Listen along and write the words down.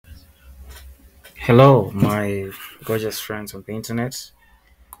Hello, my gorgeous friends on the internet.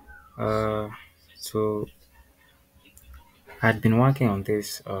 Uh, so I'd been working on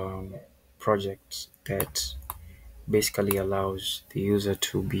this project that basically allows the user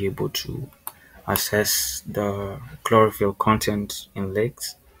to be able to assess the chlorophyll content in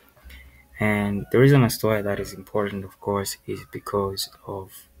lakes. And the reason as to why that is important, of course, is because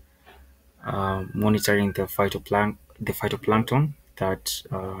of monitoring the phytoplankton that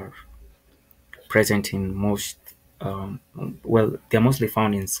are present in most. Well, they're mostly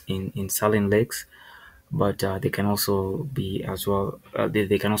found in saline lakes, but they can also be as well.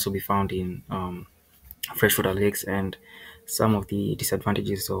 They can also be found in freshwater lakes, and some of the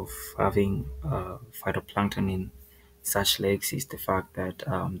disadvantages of having phytoplankton in such lakes is the fact that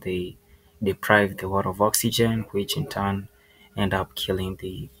they deprive the water of oxygen, which in turn end up killing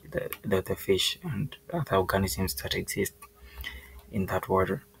the fish and other organisms that exist in that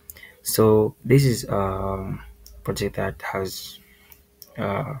water. So this is a project that has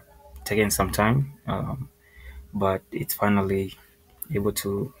uh, taken some time, but it's finally able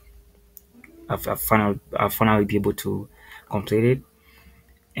to I've finally be able to complete it.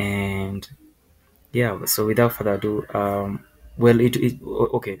 And yeah, so without further ado, well,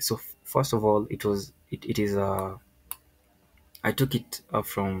 okay. So first of all, it is I took it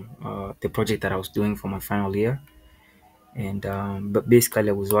from the project that I was doing for my final year, and but basically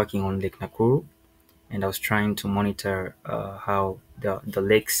I was working on Lake Nakuru, and I was trying to monitor how the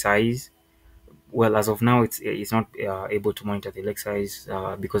lake size. Well, as of now, it's not able to monitor the lake size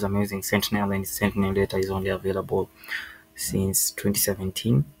because I'm using Sentinel, and Sentinel data is only available since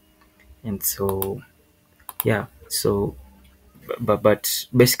 2017. And so yeah, so but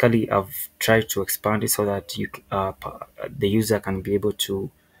basically I've tried to expand it so that the user can be able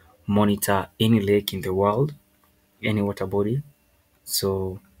to monitor any lake in the world, any water body.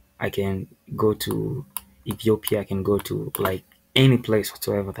 So I can go to Ethiopia, I can go to like any place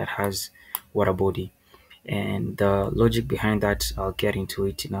whatsoever that has water body. And the logic behind that, I'll get into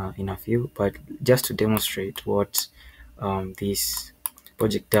it in a few, but just to demonstrate what this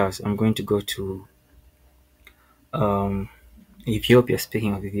project does, I'm going to go to um, Ethiopia.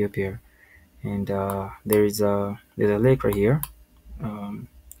 Speaking of Ethiopia, and there's a lake right here on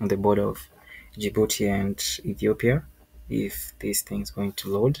the border of Djibouti and Ethiopia. If this thing's going to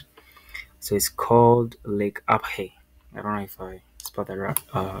load, so it's called Lake Abhe. I don't know if I spelled that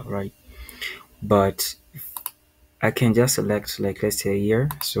right, but I can just select, like, let's say a year.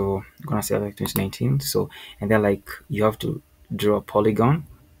 So I'm gonna select 2019. So and then like you have to draw a polygon.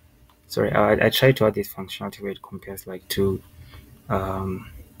 Sorry, I tried to add this functionality where it compares like two, um,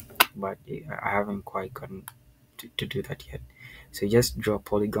 but I haven't quite gotten to do that yet. So you just draw a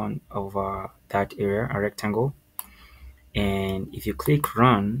polygon over that area, a rectangle, and if you click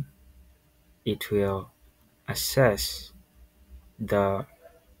run, it will assess the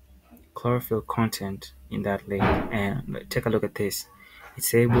chlorophyll content in that lake. And take a look at this.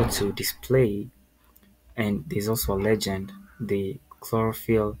 It's able to display, and there's also a legend, the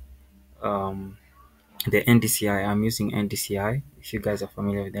chlorophyll, um, the NDCI. I'm using NDCI. If you guys are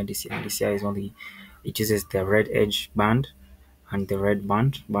familiar with NDCI, NDCI is only, it uses the red edge band and the red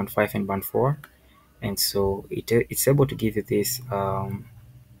band 5 and band 4. And so it's able to give you this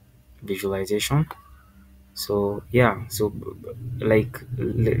visualization. So yeah, so like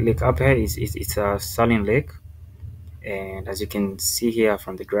Lake Upper is it's a saline lake, and as you can see here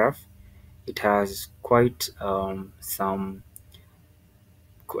from the graph, it has quite some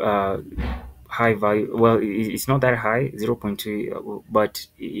uh, high value. Well, it's not that high, 0.2, but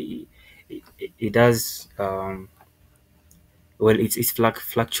it does. Well, it's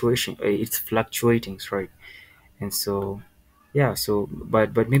fluctuation. It's fluctuating, sorry. And so, yeah. So,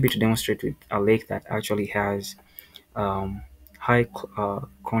 but maybe to demonstrate with a lake that actually has um, high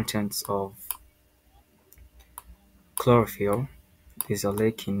contents of chlorophyll, is a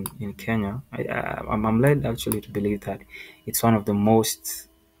lake in Kenya. I'm led actually to believe that it's one of the most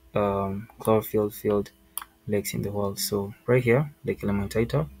chlorophyll filled lakes in the world. So right here, Lake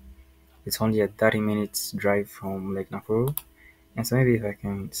Elementaita, it's only a 30 minutes drive from Lake Nakuru. And so maybe if I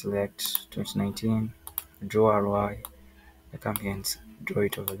can select 2019, draw ROI, I come here and draw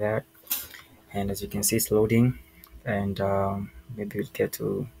it over there. And as you can see, it's loading, and maybe we'll get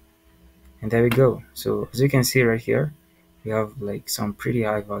to, and there we go. So as you can see right here, we have like some pretty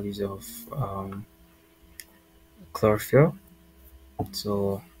high values of chlorophyll.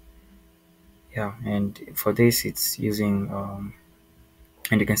 So yeah, and for this it's using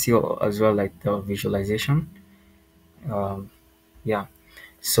and you can see as well like the visualization. um, yeah,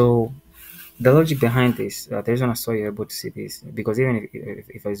 so the logic behind this, the reason I saw you're able to see this, because even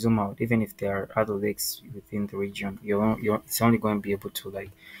if I zoom out, even if there are other lakes within the region, it's only going to be able to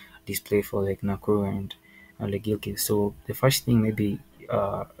like display for like Nakuru and Lake Gilgit. So the first thing maybe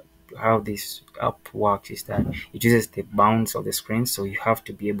uh, how this app works is that it uses the bounds of the screen, so you have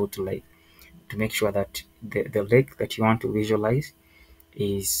to be able to like to make sure that the lake that you want to visualize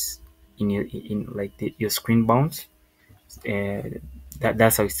is in like your screen bounds.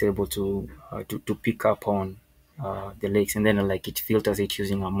 That's how it's able to pick up on the lakes, and then like it filters it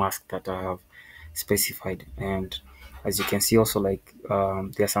using a mask that I have specified. And as you can see also, like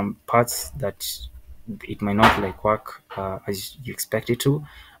there are some parts that it might not like work as you expect it to,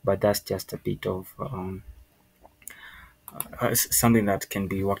 but that's just a bit of something that can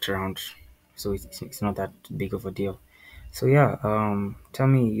be worked around, so it's not that big of a deal. So yeah, tell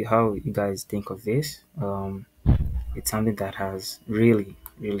me how you guys think of this. It's something that has really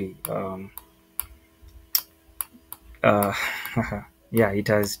uh, yeah, it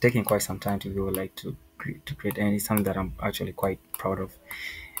has taken quite some time to be able like to create, and it's something that I'm actually quite proud of.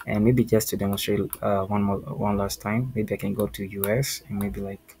 And maybe just to demonstrate one last time, maybe I can go to US and maybe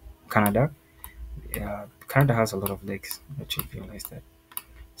like Canada. Yeah, Canada has a lot of lakes. I should realize that.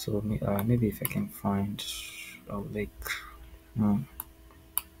 So maybe if I can find a lake, hmm,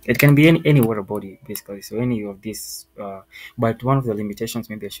 it can be any water body basically. So any of these, but one of the limitations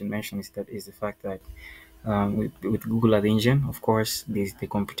maybe I should mention is the fact that with Google Earth Engine, of course, there's the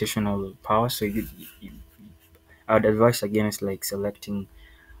computational power. So you I would advise against like selecting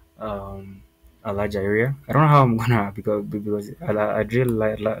um, a large area. I don't know how I'm gonna because I'd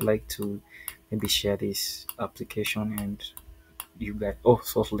really like to maybe share this application and you guys. Oh,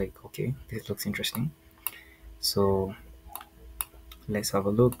 Salt Lake. Okay, this looks interesting. So let's have a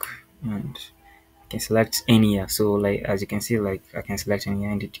look, and I can select any year. So like as you can see, like I can select any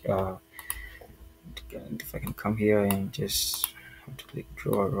year, and if I can come here and just have to click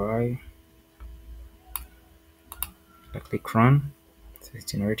draw, right, I click run, so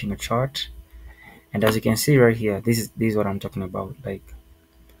it's generating a chart. And as you can see right here, this is what I'm talking about. Like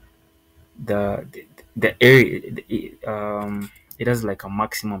the area, it has like a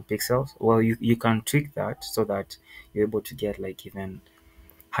maximum pixels. Well, you can tweak that so that you're able to get like even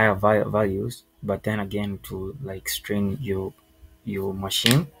higher values, but then again to like strain your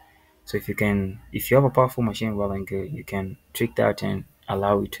machine. So if you have a powerful machine, well and good, you can tweak that and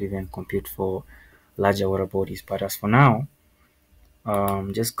allow it to even compute for larger water bodies. But as for now,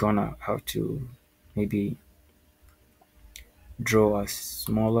 just gonna have to maybe draw a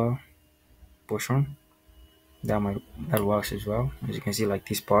smaller portion. That works as well. As you can see, like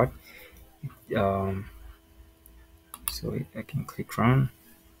this part. Um, so I can click run,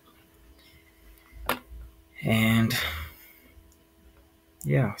 and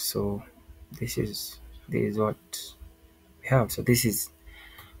yeah. So this is what we have. So this is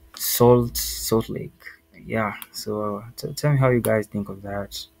Salt Lake. Yeah. So tell me how you guys think of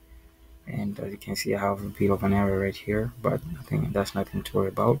that. And as you can see, I have a bit of an error right here, but I think that's nothing to worry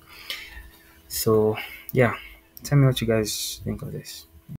about. So yeah, tell me what you guys think of this.